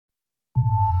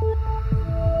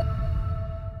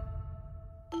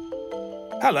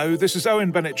Hello, this is Owen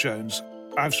Bennett-Jones.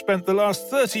 I've spent the last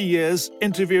 30 years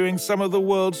interviewing some of the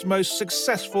world's most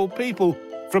successful people,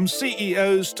 from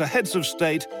CEOs to heads of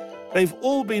state. They've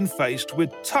all been faced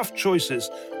with tough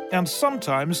choices, and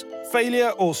sometimes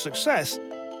failure or success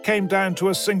came down to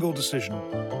a single decision.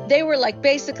 They were like,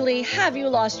 basically, have you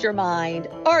lost your mind?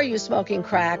 Are you smoking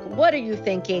crack? What are you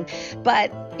thinking?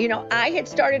 But, I had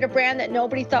started a brand that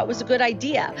nobody thought was a good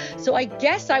idea. So I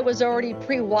guess I was already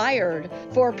pre-wired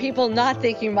for people not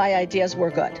thinking my ideas were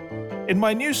good. In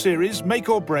my new series, Make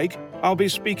or Break, I'll be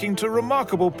speaking to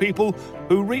remarkable people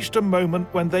who reached a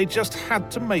moment when they just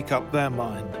had to make up their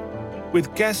mind.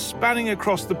 With guests spanning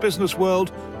across the business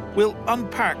world, we'll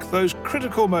unpack those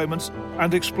critical moments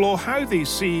and explore how these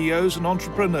CEOs and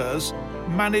entrepreneurs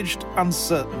managed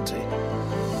uncertainty.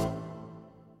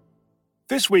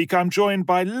 This week, I'm joined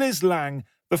by Liz Lange,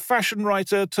 the fashion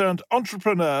writer turned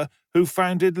entrepreneur who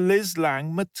founded Liz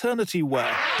Lange Maternity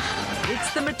Wear.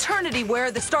 It's the maternity wear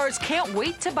the stars can't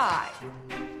wait to buy.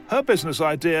 Her business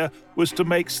idea was to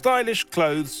make stylish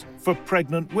clothes for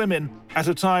pregnant women at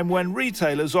a time when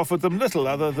retailers offered them little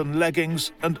other than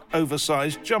leggings and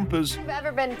oversized jumpers. If you've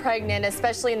ever been pregnant,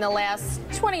 especially in the last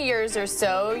 20 years or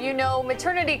so,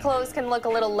 maternity clothes can look a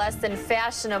little less than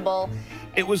fashionable.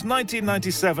 It was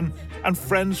 1997 and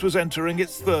Friends was entering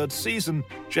its third season.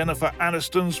 Jennifer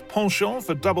Aniston's penchant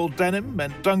for double denim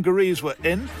meant dungarees were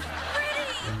in.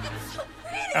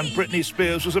 And Britney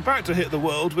Spears was about to hit the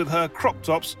world with her crop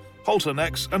tops, halter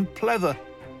necks and pleather.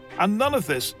 And none of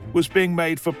this was being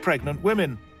made for pregnant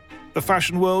women. The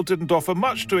fashion world didn't offer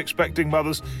much to expecting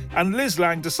mothers, and Liz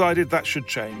Lange decided that should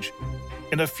change.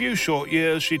 In a few short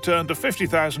years, she turned a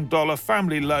 $50,000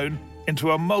 family loan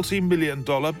into a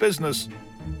multi-million-dollar business.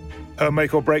 Her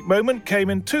make-or-break moment came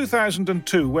in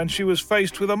 2002 when she was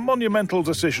faced with a monumental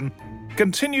decision: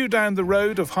 continue down the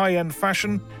road of high-end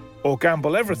fashion or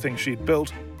gamble everything she'd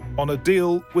built on a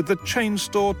deal with the chain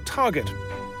store Target.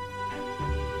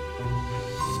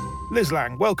 Liz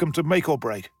Lange, welcome to Make or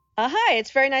Break. Hi,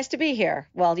 it's very nice to be here.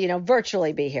 Well,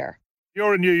 virtually be here.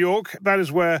 You're in New York. That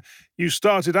is where you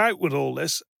started out with all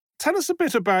this. Tell us a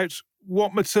bit about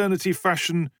what maternity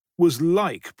fashion was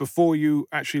like before you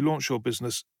actually launched your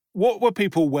business. What were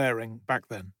people wearing back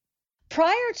then?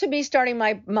 Prior to me starting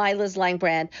my Liz Lange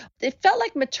brand, it felt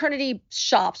like maternity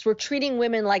shops were treating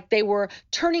women like they were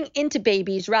turning into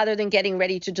babies rather than getting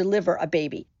ready to deliver a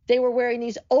baby. They were wearing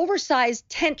these oversized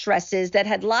tent dresses that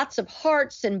had lots of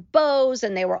hearts and bows,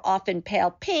 and they were often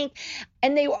pale pink,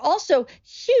 and they were also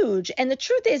huge. And the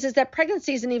truth is that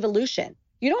pregnancy is an evolution.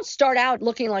 You don't start out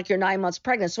looking like you're 9 months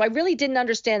pregnant. So I really didn't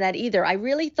understand that either. I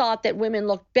really thought that women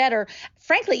looked better,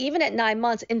 frankly, even at 9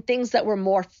 months, in things that were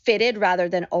more fitted rather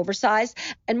than oversized.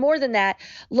 And more than that,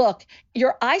 look,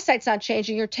 your eyesight's not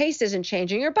changing, your taste isn't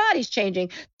changing, your body's changing.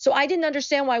 So I didn't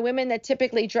understand why women that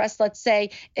typically dress, let's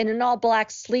say, in an all black,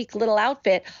 sleek little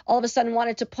outfit, all of a sudden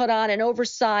wanted to put on an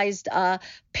oversized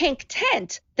pink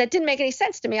tent. That didn't make any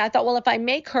sense to me. I thought, well, if I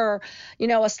make her,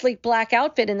 a sleek black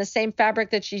outfit in the same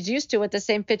fabric that she's used to, with the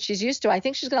same fit she's used to, I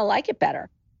think she's going to like it better.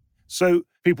 So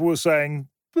people were saying,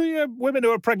 women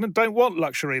who are pregnant don't want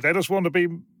luxury. They just want to be,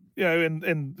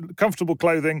 in comfortable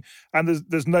clothing, and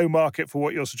there's no market for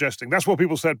what you're suggesting. That's what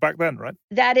people said back then, right?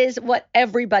 That is what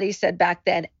everybody said back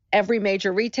then. Every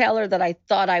major retailer that I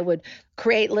thought I would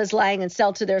create Liz Lange and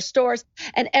sell to their stores,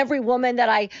 and every woman that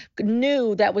I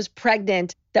knew that was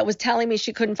pregnant that was telling me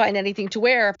she couldn't find anything to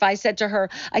wear. If I said to her,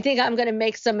 I think I'm going to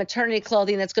make some maternity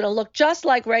clothing that's going to look just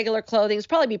like regular clothing, it's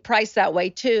probably be priced that way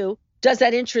too. Does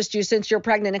that interest you since you're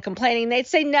pregnant and complaining? They'd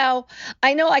say, no,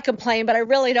 I know I complain, but I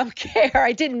really don't care.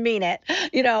 I didn't mean it.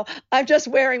 I'm just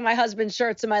wearing my husband's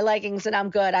shirts and my leggings and I'm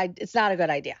good. It's not a good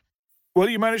idea. Well,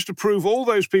 you managed to prove all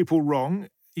those people wrong.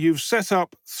 You've set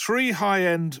up 3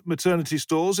 high-end maternity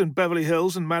stores in Beverly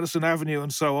Hills and Madison Avenue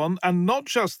and so on. And not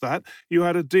just that, you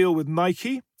had a deal with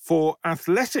Nike for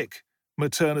athletic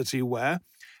maternity wear,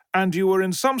 and you were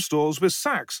in some stores with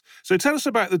Saks. So tell us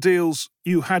about the deals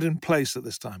you had in place at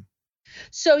this time.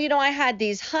 So, I had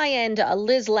these high-end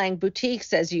Liz Lange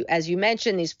boutiques, as you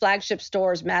mentioned, these flagship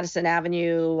stores, Madison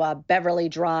Avenue, Beverly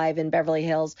Drive in Beverly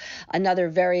Hills, another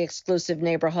very exclusive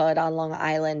neighborhood on Long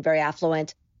Island, very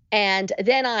affluent. And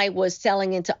then I was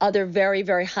selling into other very,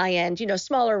 very high-end,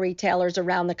 smaller retailers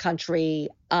around the country.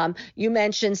 You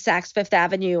mentioned Saks Fifth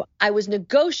Avenue. I was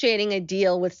negotiating a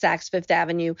deal with Saks Fifth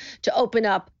Avenue to open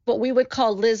up what we would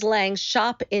call Liz Lange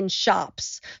shop in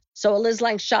shops. So a Liz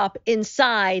Lange shop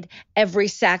inside every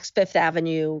Saks Fifth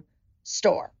Avenue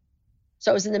store.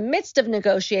 So I was in the midst of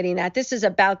negotiating that. This is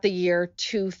about the year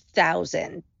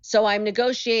 2000. So I'm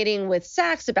negotiating with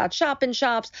Saks about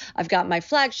shop-in-shops. I've got my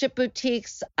flagship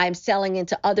boutiques. I'm selling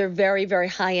into other very, very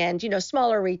high-end,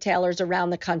 smaller retailers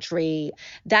around the country.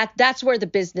 That's where the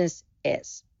business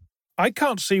is. I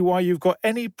can't see why you've got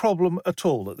any problem at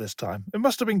all at this time. It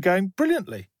must have been going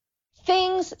brilliantly.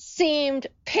 Things seemed,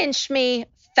 pinch me,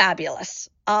 fabulous.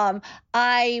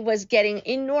 I was getting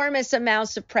enormous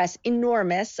amounts of press,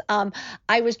 enormous.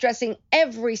 I was dressing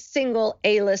every single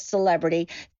A-list celebrity.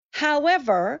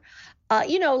 However,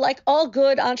 like all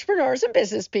good entrepreneurs and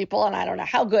business people, and I don't know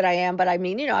how good I am, but I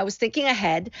mean, I was thinking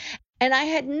ahead, and I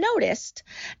had noticed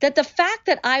that the fact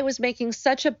that I was making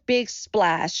such a big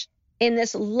splash in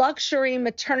this luxury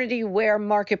maternity wear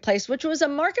marketplace, which was a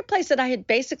marketplace that I had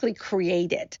basically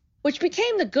created, which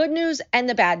became the good news and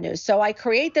the bad news. So I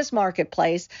create this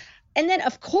marketplace. And then,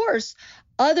 of course,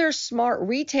 other smart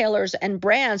retailers and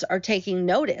brands are taking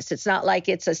notice. It's not like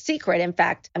it's a secret. In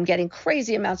fact, I'm getting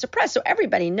crazy amounts of press, so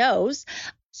everybody knows.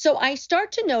 So I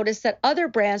start to notice that other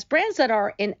brands that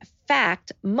are in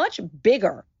fact much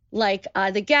bigger, like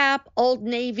The Gap, Old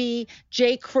Navy,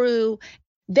 J. Crew,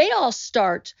 they all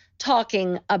start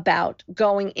talking about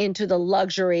going into the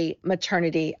luxury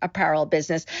maternity apparel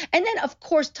business. And then, of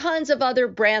course, tons of other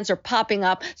brands are popping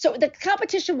up. So the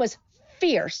competition was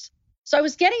fierce. So I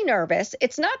was getting nervous.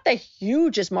 It's not the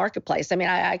hugest marketplace. I mean,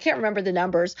 I can't remember the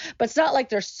numbers, but it's not like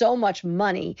there's so much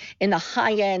money in the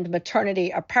high-end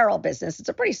maternity apparel business. It's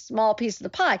a pretty small piece of the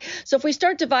pie. So if we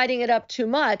start dividing it up too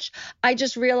much, I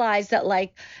just realized that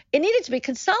it needed to be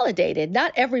consolidated.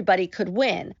 Not everybody could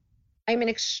win. I'm an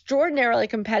extraordinarily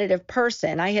competitive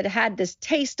person. I had had this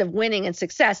taste of winning and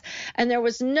success, and there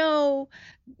was no,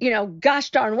 gosh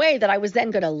darn way that I was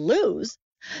then going to lose.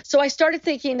 So I started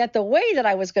thinking that the way that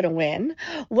I was going to win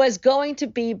was going to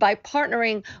be by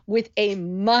partnering with a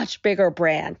much bigger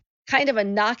brand, kind of a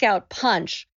knockout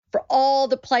punch for all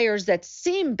the players that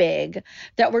seem big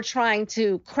that were trying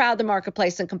to crowd the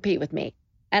marketplace and compete with me.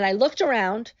 And I looked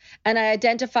around and I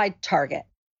identified Target.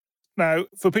 Now,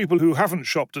 for people who haven't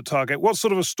shopped at Target, what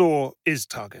sort of a store is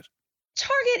Target?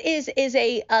 Target is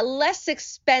a less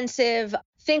expensive,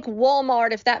 think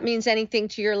Walmart, if that means anything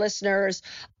to your listeners,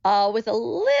 with a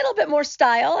little bit more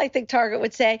style, I think Target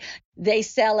would say. They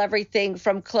sell everything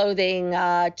from clothing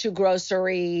to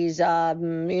groceries,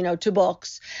 to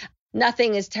books.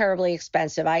 Nothing is terribly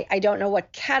expensive. I don't know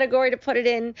what category to put it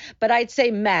in, but I'd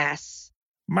say mass.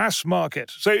 Mass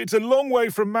market. So it's a long way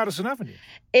from Madison Avenue.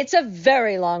 It's a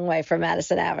very long way from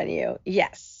Madison Avenue,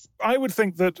 yes. I would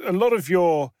think that a lot of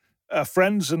your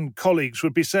friends and colleagues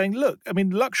would be saying, look, I mean,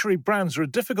 luxury brands are a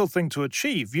difficult thing to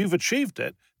achieve. You've achieved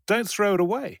it. Don't throw it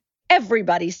away.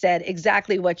 Everybody said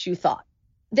exactly what you thought.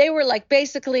 They were like,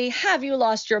 basically, have you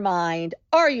lost your mind?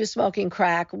 Are you smoking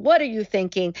crack? What are you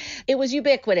thinking? It was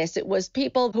ubiquitous. It was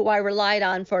people who I relied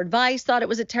on for advice thought it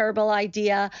was a terrible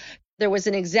idea. There was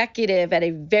an executive at a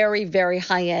very, very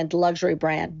high-end luxury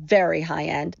brand, very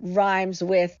high-end, rhymes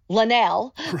with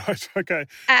Lange. Right, okay.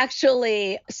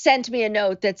 Actually sent me a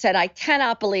note that said, I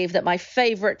cannot believe that my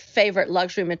favorite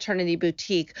luxury maternity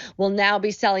boutique will now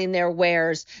be selling their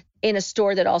wares in a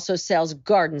store that also sells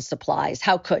garden supplies.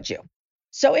 How could you?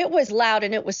 So it was loud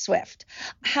and it was swift.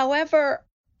 However,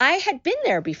 I had been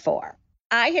there before.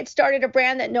 I had started a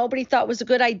brand that nobody thought was a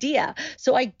good idea.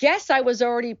 So I guess I was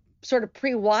already sort of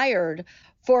pre-wired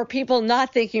for people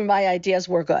not thinking my ideas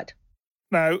were good.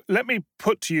 Now, let me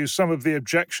put to you some of the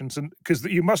objections, and because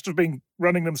you must have been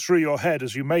running them through your head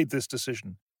as you made this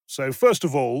decision. So first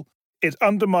of all, it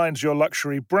undermines your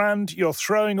luxury brand. You're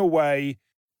throwing away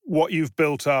what you've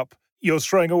built up. You're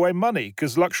throwing away money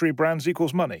because luxury brands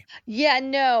equals money. Yeah,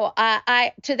 no,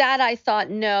 to that I thought,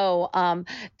 no,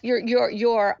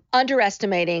 you're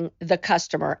underestimating the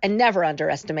customer, and never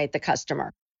underestimate the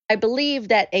customer. I believe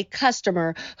that a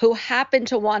customer who happened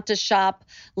to want to shop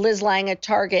Liz Lange at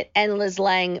Target and Liz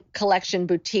Lange collection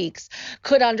boutiques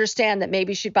could understand that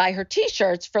maybe she'd buy her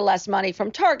T-shirts for less money from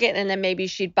Target, and then maybe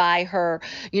she'd buy her,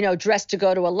 dress to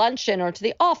go to a luncheon or to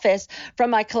the office from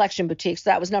my collection boutiques.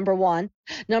 So that was number one.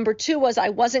 Number two was I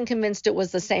wasn't convinced it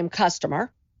was the same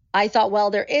customer. I thought, well,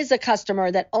 there is a customer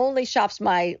that only shops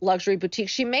my luxury boutique.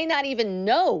 She may not even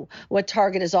know what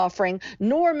Target is offering,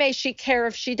 nor may she care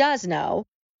if she does know.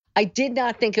 I did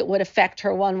not think it would affect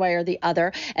her one way or the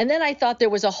other. And then I thought there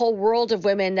was a whole world of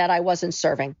women that I wasn't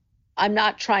serving. I'm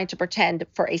not trying to pretend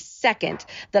for a second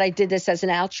that I did this as an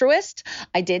altruist.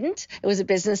 I didn't. It was a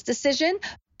business decision.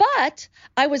 But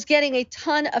I was getting a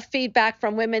ton of feedback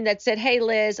from women that said, hey,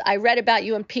 Liz, I read about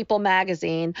you in People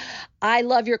magazine. I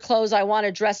love your clothes. I want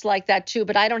to dress like that too,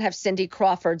 but I don't have Cindy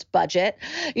Crawford's budget,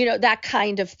 that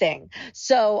kind of thing.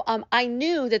 So I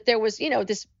knew that there was,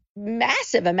 this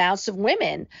massive amounts of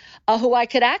women who I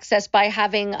could access by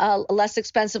having a less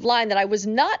expensive line that I was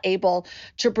not able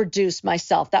to produce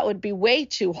myself. That would be way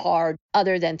too hard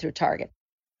other than through Target.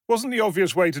 Wasn't the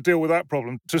obvious way to deal with that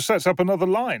problem to set up another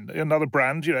line, another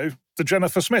brand, the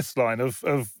Jennifer Smith line of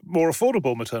more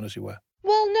affordable maternity wear?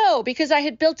 Well, no, because I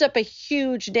had built up a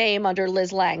huge name under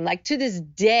Liz Lange, like to this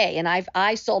day. And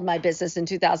I sold my business in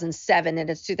 2007 and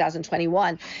it's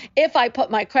 2021. If I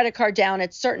put my credit card down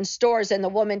at certain stores and the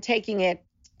woman taking it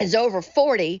is over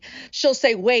 40, she'll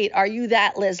say, wait, are you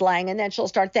that Liz Lange? And then she'll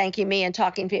start thanking me and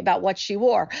talking to me about what she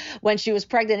wore when she was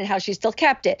pregnant and how she still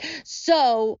kept it.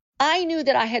 So I knew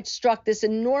that I had struck this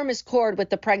enormous chord with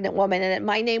the pregnant woman and that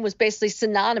my name was basically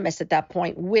synonymous at that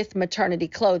point with maternity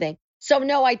clothing. So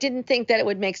no, I didn't think that it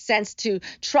would make sense to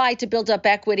try to build up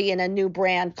equity in a new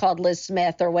brand called Liz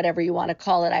Smith or whatever you want to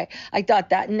call it. I thought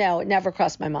that, no, it never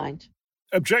crossed my mind.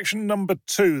 Objection number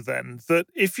 2, then, that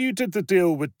if you did the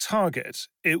deal with Target,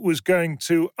 it was going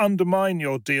to undermine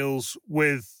your deals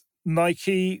with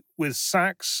Nike, with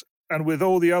Saks, and with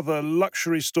all the other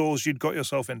luxury stores you'd got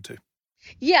yourself into.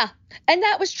 Yeah, and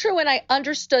that was true, and I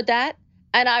understood that,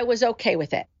 and I was okay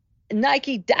with it.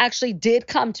 Nike actually did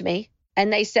come to me.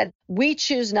 And they said, we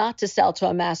choose not to sell to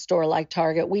a mass store like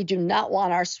Target. We do not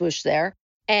want our swoosh there.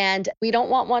 And we don't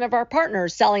want one of our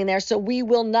partners selling there. So we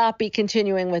will not be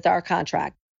continuing with our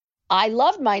contract. I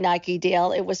loved my Nike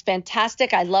deal. It was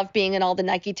fantastic. I loved being in all the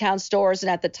Nike Town stores. And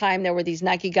at the time, there were these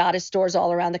Nike Goddess stores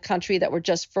all around the country that were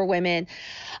just for women.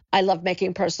 I loved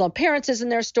making personal appearances in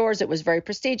their stores. It was very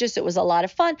prestigious. It was a lot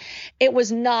of fun. It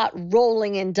was not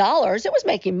rolling in dollars. It was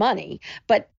making money,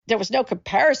 but there was no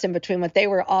comparison between what they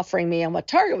were offering me and what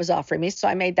Target was offering me. So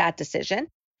I made that decision.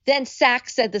 Then Saks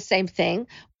said the same thing.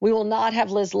 We will not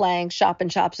have Liz Lange shop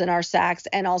and shops in our Saks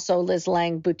and also Liz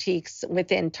Lange boutiques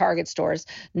within Target stores.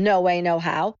 No way, no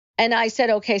how. And I said,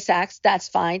 okay, Saks, that's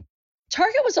fine.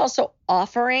 Target was also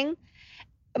offering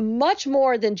much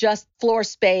more than just floor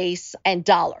space and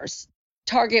dollars.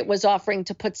 Target was offering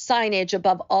to put signage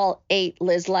above all 8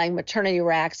 Liz Lange maternity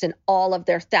racks in all of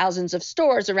their thousands of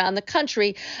stores around the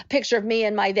country. A picture of me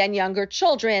and my then younger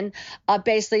children,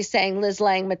 basically saying Liz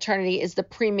Lange Maternity is the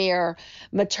premier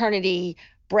maternity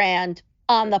brand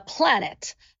on the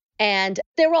planet. And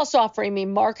they were also offering me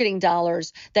marketing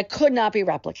dollars that could not be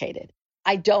replicated.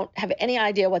 I don't have any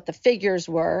idea what the figures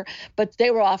were, but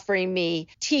they were offering me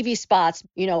TV spots,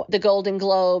 the Golden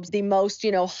Globes, the most,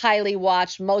 highly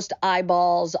watched, most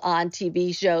eyeballs on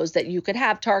TV shows that you could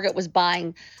have. Target was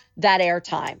buying that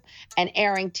airtime and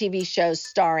airing TV shows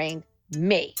starring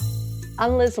me.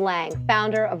 I'm Liz Lange,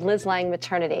 founder of Liz Lange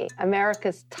Maternity,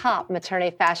 America's top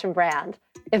maternity fashion brand,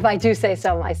 if I do say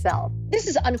so myself. This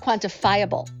is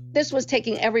unquantifiable. This was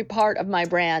taking every part of my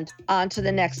brand onto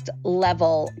the next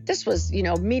level. This was,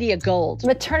 media gold.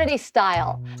 Maternity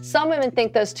style. Some women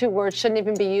think those 2 words shouldn't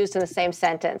even be used in the same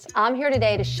sentence. I'm here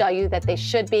today to show you that they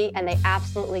should be, and they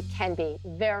absolutely can be,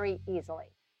 very easily.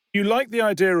 You like the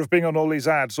idea of being on all these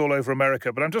ads all over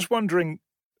America, but I'm just wondering,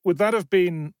 would that have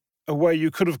been a way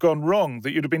you could have gone wrong,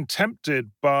 that you'd have been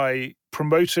tempted by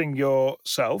promoting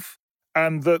yourself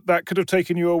and that could have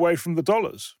taken you away from the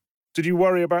dollars? Did you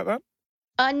worry about that?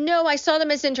 No, I saw them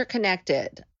as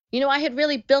interconnected. I had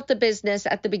really built the business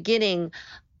at the beginning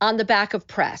on the back of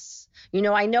press.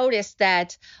 I noticed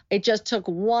that it just took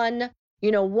one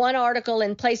article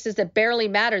in places that barely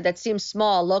mattered, that seemed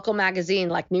small, local magazine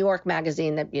like New York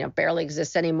Magazine that, barely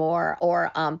exists anymore,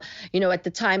 or, at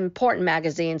the time, important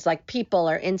magazines like People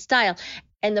or In Style,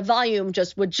 and the volume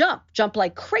just would jump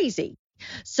like crazy.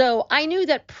 So I knew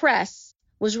that press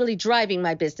was really driving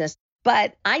my business.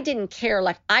 But I didn't care,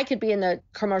 like I could be in the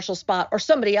commercial spot or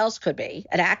somebody else could be,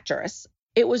 an actress.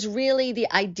 It was really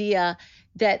the idea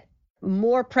that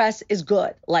more press is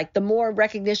good. Like the more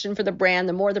recognition for the brand,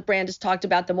 the more the brand is talked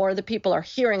about, the more the people are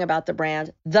hearing about the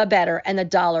brand, the better, and the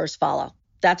dollars follow.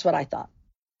 That's what I thought.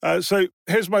 So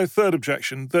here's my third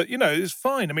objection, that, it's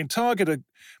fine. I mean, Target are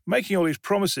making all these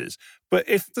promises, but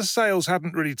if the sales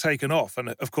hadn't really taken off, and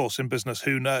of course in business,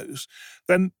 who knows,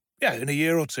 then yeah, in a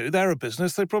year or 2, they're a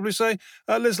business. They'd probably say,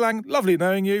 Liz Lange, lovely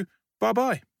knowing you.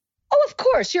 Bye-bye. Oh, of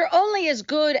course. You're only as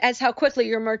good as how quickly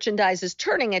your merchandise is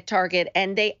turning at Target.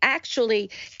 And they actually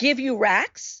give you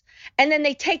racks and then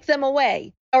they take them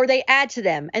away or they add to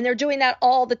them. And they're doing that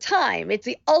all the time. It's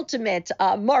the ultimate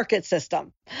market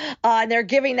system. And they're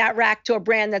giving that rack to a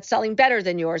brand that's selling better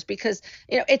than yours because,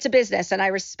 it's a business. And I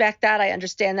respect that. I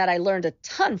understand that. I learned a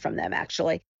ton from them,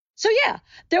 actually. So yeah,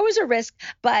 there was a risk,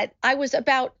 but I was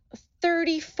about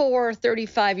 34,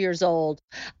 35 years old.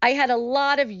 I had a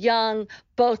lot of young,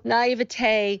 both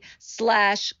naivete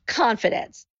 /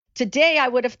 confidence. Today, I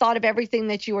would have thought of everything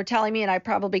that you were telling me, and I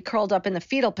probably curled up in the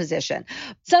fetal position.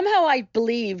 Somehow I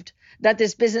believed that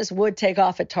this business would take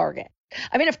off at Target.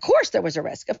 I mean, of course there was a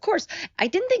risk. Of course, I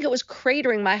didn't think it was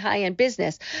cratering my high-end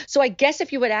business. So I guess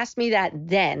if you had asked me that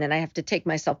then, and I have to take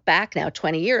myself back now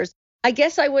 20 years, I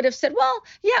guess I would have said, well,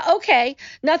 yeah, okay,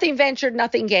 nothing ventured,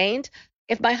 nothing gained.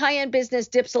 If my high-end business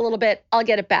dips a little bit, I'll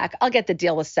get it back. I'll get the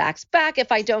deal with Saks back.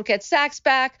 If I don't get Saks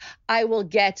back, I will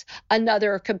get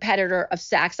another competitor of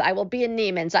Saks. I will be in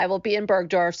Neiman's. I will be in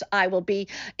Bergdorf's. I will be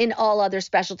in all other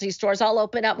specialty stores. I'll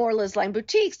open up more Liz Lange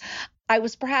boutiques. I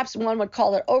was perhaps, one would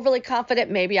call it overly confident.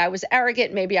 Maybe I was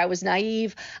arrogant. Maybe I was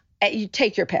naive. You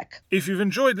take your pick. If you've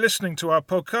enjoyed listening to our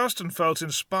podcast and felt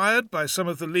inspired by some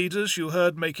of the leaders you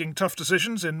heard making tough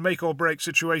decisions in make-or-break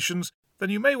situations, then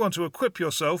you may want to equip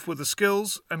yourself with the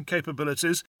skills and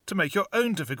capabilities to make your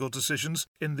own difficult decisions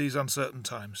in these uncertain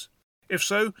times. If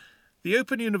so, the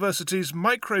Open University's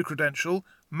micro-credential,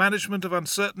 Management of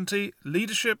Uncertainty,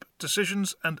 Leadership,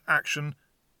 Decisions and Action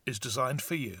is designed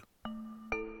for you.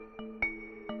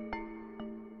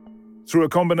 Through a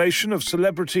combination of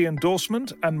celebrity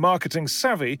endorsement and marketing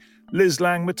savvy, Liz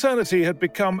Lange Maternity had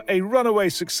become a runaway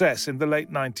success in the late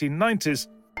 1990s.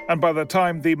 And by the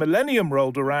time the millennium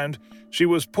rolled around, she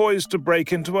was poised to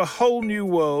break into a whole new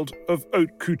world of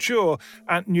haute couture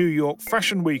at New York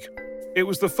Fashion Week. It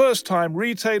was the first time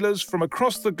retailers from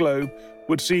across the globe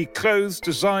would see clothes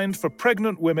designed for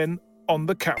pregnant women on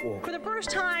the catwalk. For the first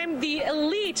time, the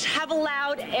elite have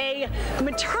allowed a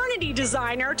maternity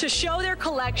designer to show their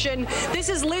collection. This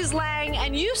is Liz Lange,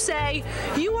 and you say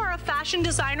you are a fashion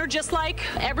designer just like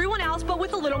everyone else, but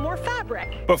with a little more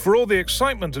fabric. But for all the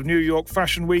excitement of New York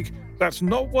Fashion Week, that's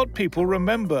not what people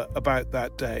remember about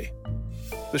that day.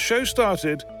 The show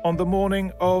started on the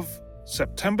morning of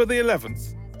September the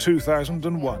 11th,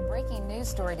 2001. Breaking news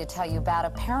story to tell you about.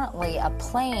 Apparently, a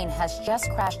plane has just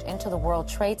crashed into the World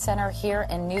Trade Center here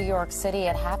in New York City.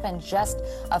 It happened just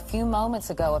a few moments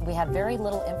ago, and we had very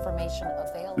little information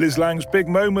available. Liz Lange's big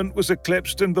moment was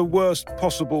eclipsed in the worst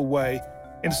possible way.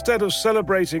 Instead of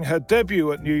celebrating her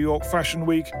debut at New York Fashion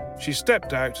Week, she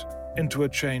stepped out into a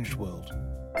changed world.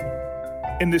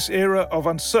 In this era of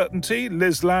uncertainty,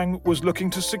 Liz Lange was looking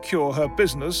to secure her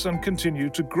business and continue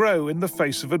to grow in the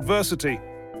face of adversity.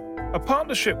 A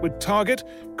partnership with Target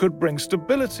could bring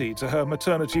stability to her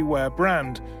maternity wear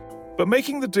brand, but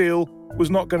making the deal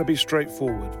was not going to be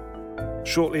straightforward.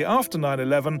 Shortly after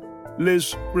 9/11,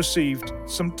 Liz received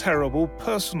some terrible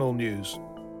personal news.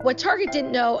 What Target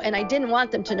didn't know, and I didn't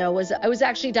want them to know, was I was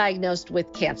actually diagnosed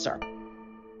with cancer.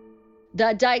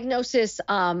 The diagnosis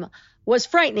was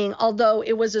frightening, although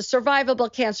it was a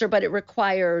survivable cancer, but it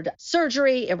required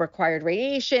surgery, it required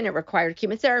radiation, it required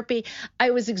chemotherapy. I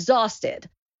was exhausted.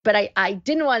 But I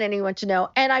didn't want anyone to know,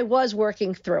 and I was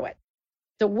working through it.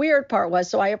 The weird part was,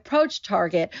 so I approached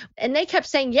Target, and they kept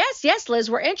saying, yes, Liz,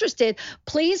 we're interested.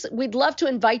 Please, we'd love to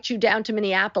invite you down to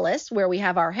Minneapolis, where we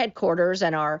have our headquarters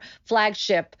and our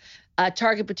flagship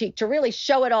Target boutique, to really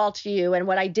show it all to you. And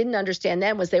what I didn't understand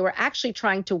then was they were actually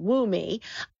trying to woo me.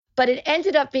 But it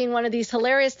ended up being one of these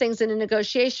hilarious things in a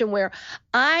negotiation where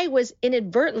I was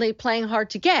inadvertently playing hard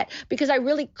to get because I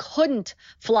really couldn't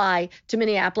fly to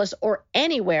Minneapolis or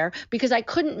anywhere because I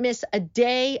couldn't miss a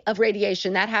day of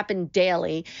radiation. That happened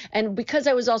daily. And because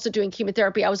I was also doing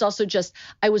chemotherapy, I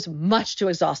was much too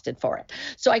exhausted for it.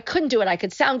 So I couldn't do it. I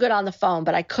could sound good on the phone,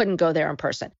 but I couldn't go there in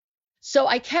person. So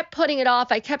I kept putting it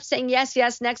off. I kept saying,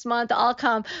 yes, next month I'll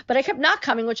come. But I kept not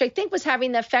coming, which I think was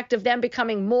having the effect of them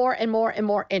becoming more and more and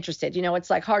more interested. You know,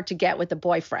 it's like hard to get with a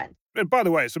boyfriend. And by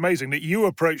the way, it's amazing that you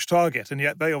approached Target, and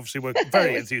yet they obviously were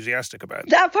very enthusiastic about it.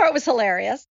 That part was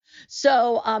hilarious.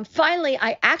 So finally,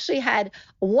 I actually had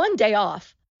one day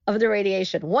off of the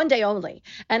radiation, one day only.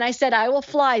 And I said, I will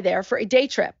fly there for a day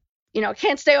trip. You know,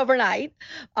 can't stay overnight.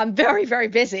 I'm very, very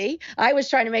busy. I was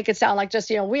trying to make it sound like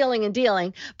just, wheeling and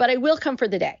dealing, but I will come for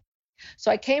the day. So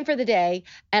I came for the day,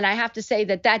 and I have to say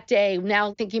that day,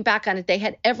 now thinking back on it, they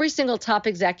had every single top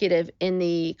executive in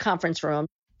the conference room,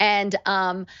 and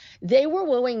they were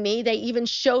wooing me. They even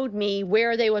showed me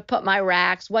where they would put my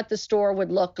racks, what the store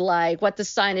would look like, what the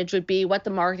signage would be, what the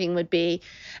marketing would be.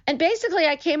 And basically,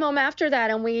 I came home after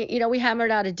that, and we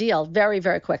hammered out a deal very,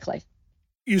 very quickly.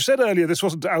 You said earlier this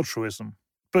wasn't altruism,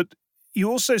 but you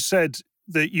also said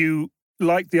that you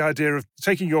liked the idea of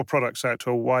taking your products out to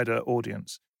a wider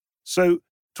audience. So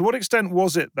to what extent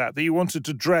was it that you wanted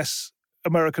to dress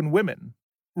American women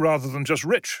rather than just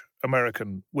rich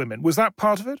American women? Was that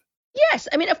part of it? Yes.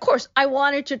 I mean, of course, I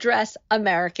wanted to dress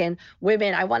American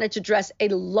women. I wanted to dress a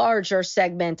larger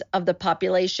segment of the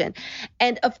population.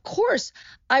 And of course,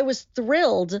 I was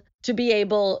thrilled to be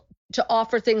able to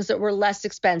offer things that were less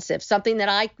expensive, something that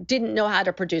I didn't know how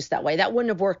to produce that way. That wouldn't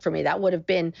have worked for me. That would have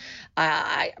been,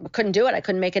 I couldn't do it. I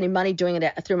couldn't make any money doing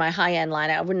it through my high-end line.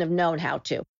 I wouldn't have known how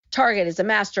to. Target is a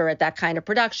master at that kind of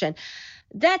production.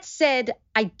 That said,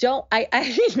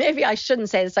 maybe I shouldn't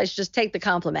say this. I should just take the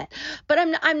compliment. But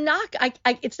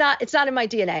it's not in my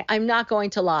DNA. I'm not going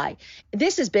to lie.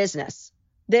 This is business.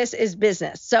 This is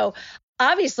business. So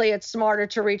obviously it's smarter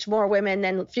to reach more women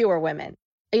than fewer women.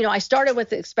 I started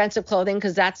with expensive clothing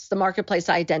because that's the marketplace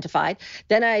I identified.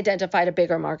 Then I identified a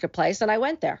bigger marketplace and I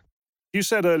went there. You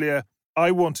said earlier,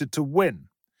 I wanted to win.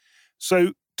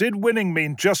 So did winning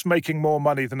mean just making more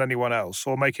money than anyone else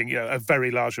or making a very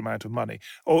large amount of money?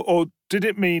 Or did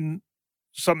it mean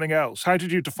something else? How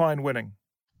did you define winning?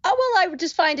 Oh, well, I would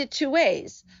just find it two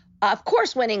ways. Of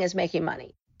course, winning is making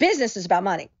money. Business is about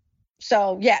money.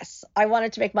 So yes, I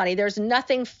wanted to make money. There's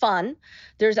nothing fun.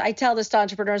 I tell this to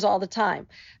entrepreneurs all the time.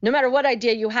 No matter what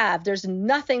idea you have, there's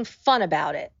nothing fun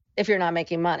about it if you're not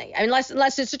making money. I mean,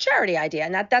 unless it's a charity idea,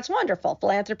 and that's wonderful.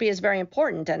 Philanthropy is very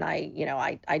important, and I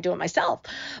do it myself.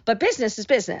 But business is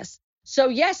business. So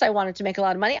yes, I wanted to make a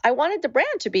lot of money. I wanted the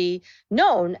brand to be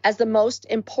known as the most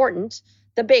important,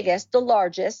 the biggest, the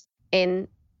largest in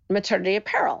maternity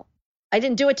apparel. I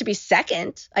didn't do it to be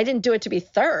second. I didn't do it to be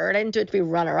third. I didn't do it to be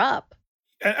runner-up.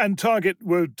 And Target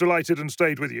were delighted and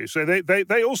stayed with you. So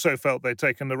they also felt they'd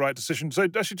taken the right decision. So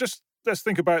actually, let's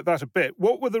think about that a bit.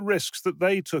 What were the risks that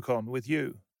they took on with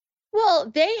you? Well,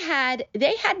 they had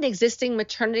an existing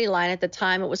maternity line at the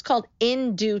time. It was called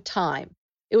In Due Time.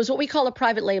 It was what we call a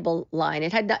private label line.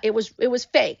 It was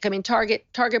fake. I mean, Target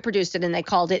produced it and they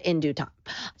called it In Due Time.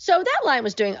 So that line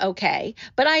was doing okay.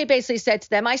 But I basically said to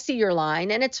them, I see your line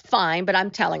and it's fine, but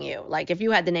I'm telling you, like if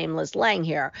you had the name Liz Lange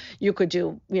here, you could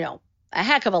do, a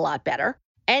heck of a lot better.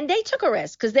 And they took a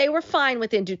risk because they were fine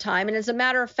with In Due Time. And as a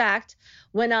matter of fact,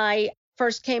 when I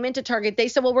first came into Target, they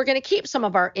said, well, we're going to keep some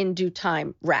of our In Due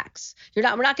Time racks. We're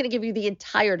not going to give you the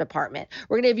entire department.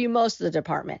 We're going to give you most of the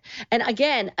department. And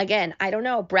again, I don't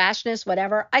know, brashness,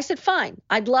 whatever. I said, fine.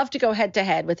 I'd love to go head to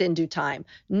head with In Due Time.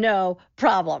 No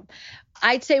problem.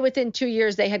 I'd say within 2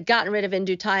 years, they had gotten rid of In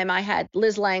Due Time. I had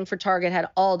Liz Lange for Target, had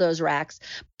all those racks.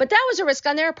 But that was a risk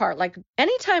on their part. Like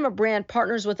anytime a brand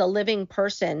partners with a living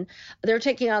person, they're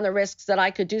taking on the risks that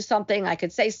I could do something, I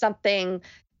could say something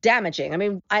damaging. I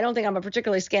mean, I don't think I'm a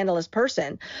particularly scandalous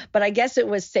person, but I guess it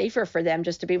was safer for them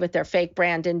just to be with their fake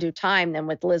brand In Due Time than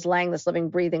with Liz Lange, this living,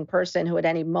 breathing person who at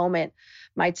any moment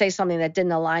might say something that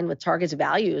didn't align with Target's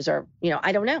values or,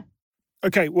 I don't know.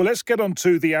 Okay, well, let's get on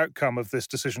to the outcome of this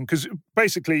decision, because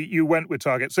basically you went with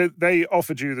Target. So they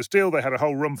offered you this deal. They had a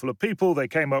whole room full of people. They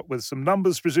came up with some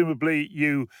numbers. Presumably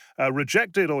you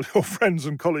rejected all your friends'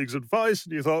 and colleagues' advice,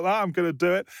 and you thought, I'm going to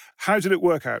do it. How did it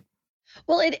work out?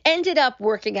 Well, it ended up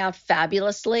working out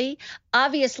fabulously,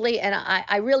 obviously, and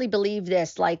I really believe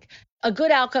this, like a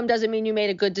good outcome doesn't mean you made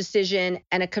a good decision,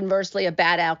 and conversely, a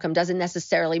bad outcome doesn't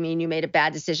necessarily mean you made a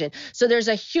bad decision. So there's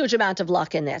a huge amount of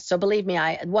luck in this. So believe me,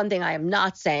 one thing I am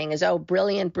not saying is, oh,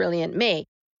 brilliant me.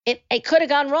 It could have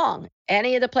gone wrong.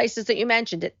 Any of the places that you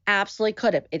mentioned, it absolutely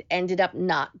could have. It ended up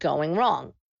not going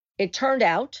wrong. It turned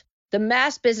out the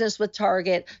mass business with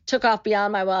Target took off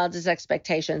beyond my wildest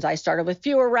expectations. I started with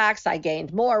fewer racks. I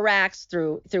gained more racks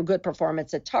through good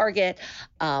performance at Target.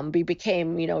 We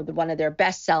became, one of their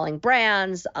best-selling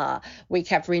brands. We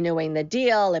kept renewing the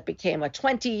deal. It became a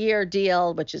 20-year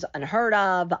deal, which is unheard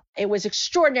of. It was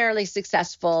extraordinarily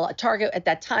successful. Target at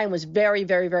that time was very,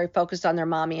 very, very focused on their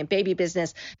mommy and baby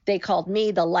business. They called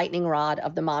me the lightning rod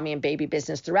of the mommy and baby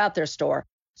business throughout their store.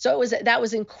 So that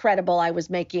was incredible. I was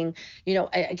making,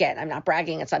 again, I'm not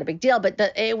bragging, it's not a big deal, but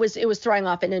it was throwing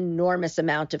off an enormous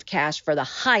amount of cash for the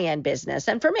high-end business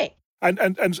and for me.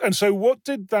 And so what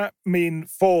did that mean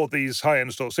for these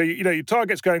high-end stores? So, your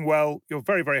Target's going well, you're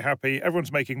very, very happy,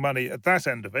 everyone's making money at that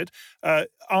end of it.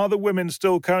 Are the women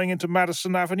still going into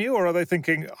Madison Avenue, or are they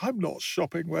thinking, I'm not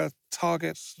shopping where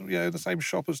Target's, the same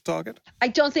shop as Target? I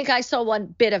don't think I saw one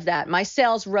bit of that. My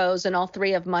sales rose in all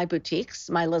three of my boutiques,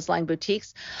 my Liz Lange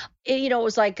boutiques. It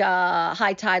was like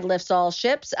high tide lifts all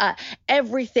ships.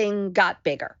 Everything got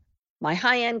bigger. My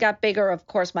high end got bigger. Of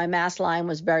course, my mass line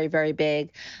was very, very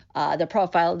big. The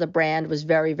profile of the brand was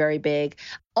very, very big.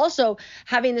 Also,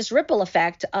 having this ripple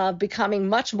effect of becoming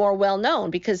much more well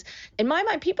known, because in my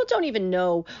mind, people don't even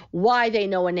know why they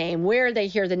know a name, where they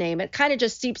hear the name. It kind of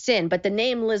just seeps in. But the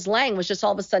name Liz Lange was just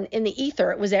all of a sudden in the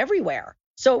ether. It was everywhere.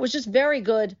 So it was just very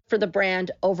good for the brand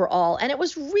overall. And it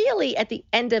was really, at the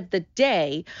end of the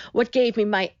day, what gave me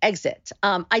my exit.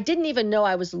 I didn't even know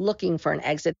I was looking for an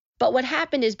exit. But what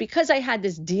happened is, because I had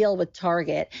this deal with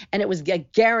Target and it was a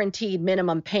guaranteed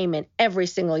minimum payment every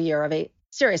single year of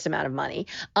serious amount of money.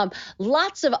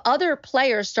 Lots of other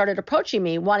players started approaching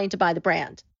me wanting to buy the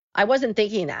brand. I wasn't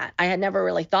thinking that. I had never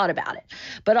really thought about it.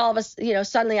 But all of us,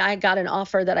 suddenly I got an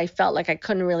offer that I felt like I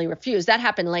couldn't really refuse. That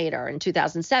happened later in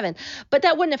 2007, but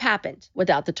that wouldn't have happened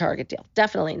without the Target deal.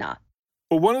 Definitely not.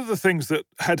 Well, one of the things that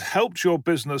had helped your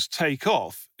business take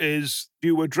off is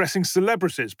you were dressing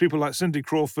celebrities, people like Cindy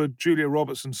Crawford, Julia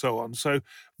Roberts, and so on. So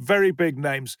very big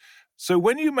names. So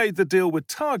when you made the deal with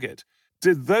Target,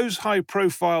 did those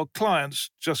high-profile clients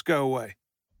just go away?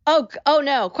 Oh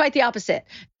no, quite the opposite.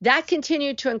 That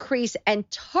continued to increase, and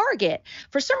Target,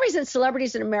 for some reason,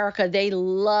 celebrities in America, they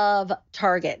love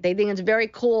Target. They think it's very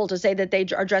cool to say that they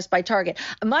are dressed by Target.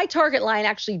 My Target line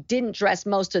actually didn't dress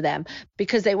most of them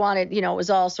because they wanted, it was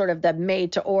all sort of the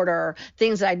made to order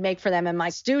things that I'd make for them in my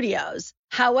studios.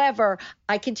 However,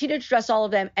 I continued to dress all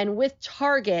of them. And with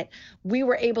Target, we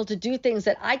were able to do things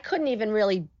that I couldn't even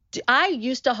really I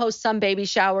used to host some baby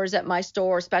showers at my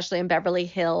store, especially in Beverly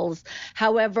Hills.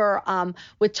 However,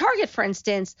 with Target, for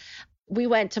instance, we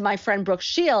went to my friend Brooke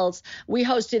Shields. We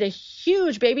hosted a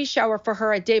huge baby shower for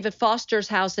her at David Foster's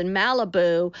house in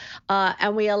Malibu.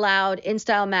 And we allowed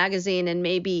InStyle magazine and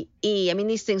maybe E. I mean,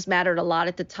 these things mattered a lot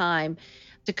at the time,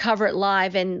 to cover it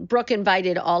live. And Brooke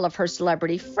invited all of her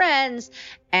celebrity friends.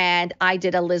 And I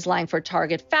did a Liz Lange for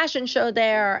Target fashion show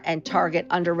there, and Target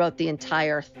underwrote the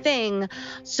entire thing.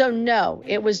 So no,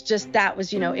 it was just,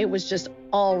 it was just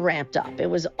all ramped up.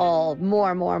 It was all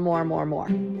more.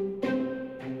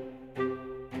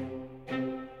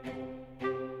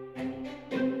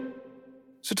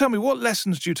 So tell me, what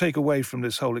lessons do you take away from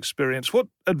this whole experience? What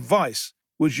advice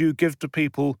would you give to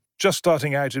people just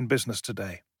starting out in business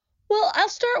today? Well, I'll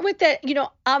start with that.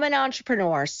 I'm an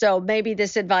entrepreneur, so maybe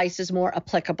this advice is more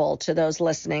applicable to those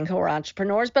listening who are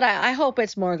entrepreneurs, but I hope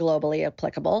it's more globally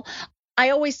applicable.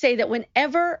 I always say that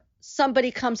whenever somebody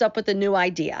comes up with a new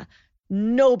idea,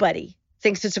 nobody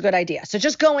thinks it's a good idea. So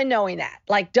just go in knowing that.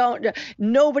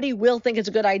 Nobody will think it's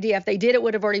a good idea. If they did, it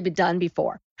would have already been done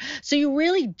before. So you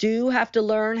really do have to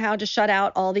learn how to shut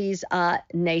out all these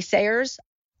naysayers.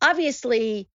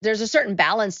 Obviously, there's a certain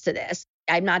balance to this.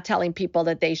 I'm not telling people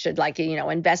that they should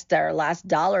invest their last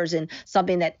dollars in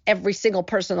something that every single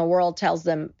person in the world tells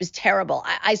them is terrible,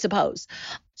 I suppose.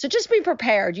 So just be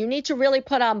prepared. You need to really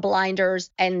put on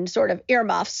blinders and sort of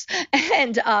earmuffs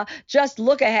and just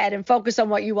look ahead and focus on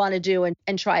what you want to do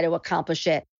and try to accomplish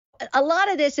it. A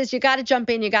lot of this is you got to jump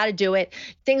in, you got to do it.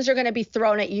 Things are going to be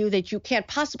thrown at you that you can't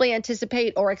possibly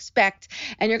anticipate or expect.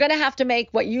 And you're going to have to make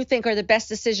what you think are the best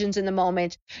decisions in the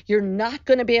moment. You're not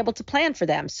going to be able to plan for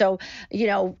them. So,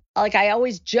 like I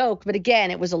always joke, but again,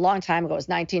 it was a long time ago. It was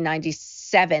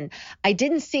 1997. I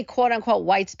didn't see quote unquote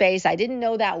white space. I didn't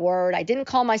know that word. I didn't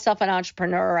call myself an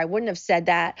entrepreneur. I wouldn't have said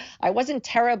that. I wasn't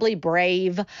terribly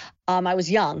brave. I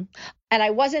was young. And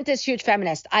I wasn't this huge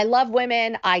feminist. I love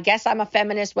women. I guess I'm a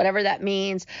feminist, whatever that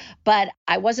means. But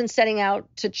I wasn't setting out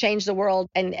to change the world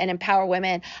and empower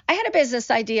women. I had a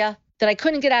business idea that I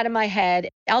couldn't get out of my head.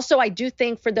 Also, I do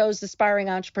think for those aspiring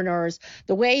entrepreneurs,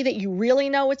 the way that you really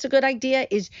know it's a good idea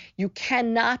is you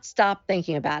cannot stop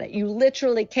thinking about it. You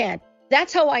literally can't.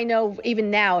 That's how I know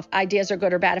even now if ideas are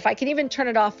good or bad. If I can even turn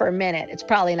it off for a minute, it's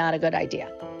probably not a good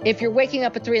idea. If you're waking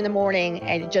up at 3 a.m.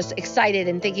 and just excited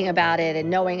and thinking about it and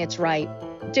knowing it's right,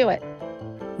 do it.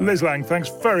 Liz Lange, thanks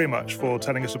very much for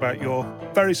telling us about your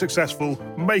very successful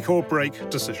make or break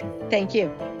decision. Thank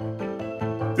you.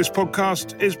 This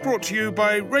podcast is brought to you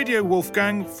by Radio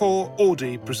Wolfgang for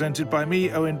Audi, presented by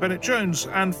me, Owen Bennett-Jones,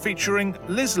 and featuring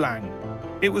Liz Lange.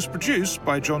 It was produced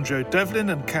by John Joe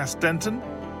Devlin and Cass Denton,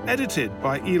 edited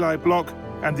by Eli Block,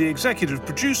 and the executive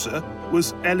producer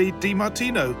was Ellie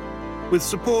DiMartino, with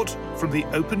support from the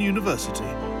Open University.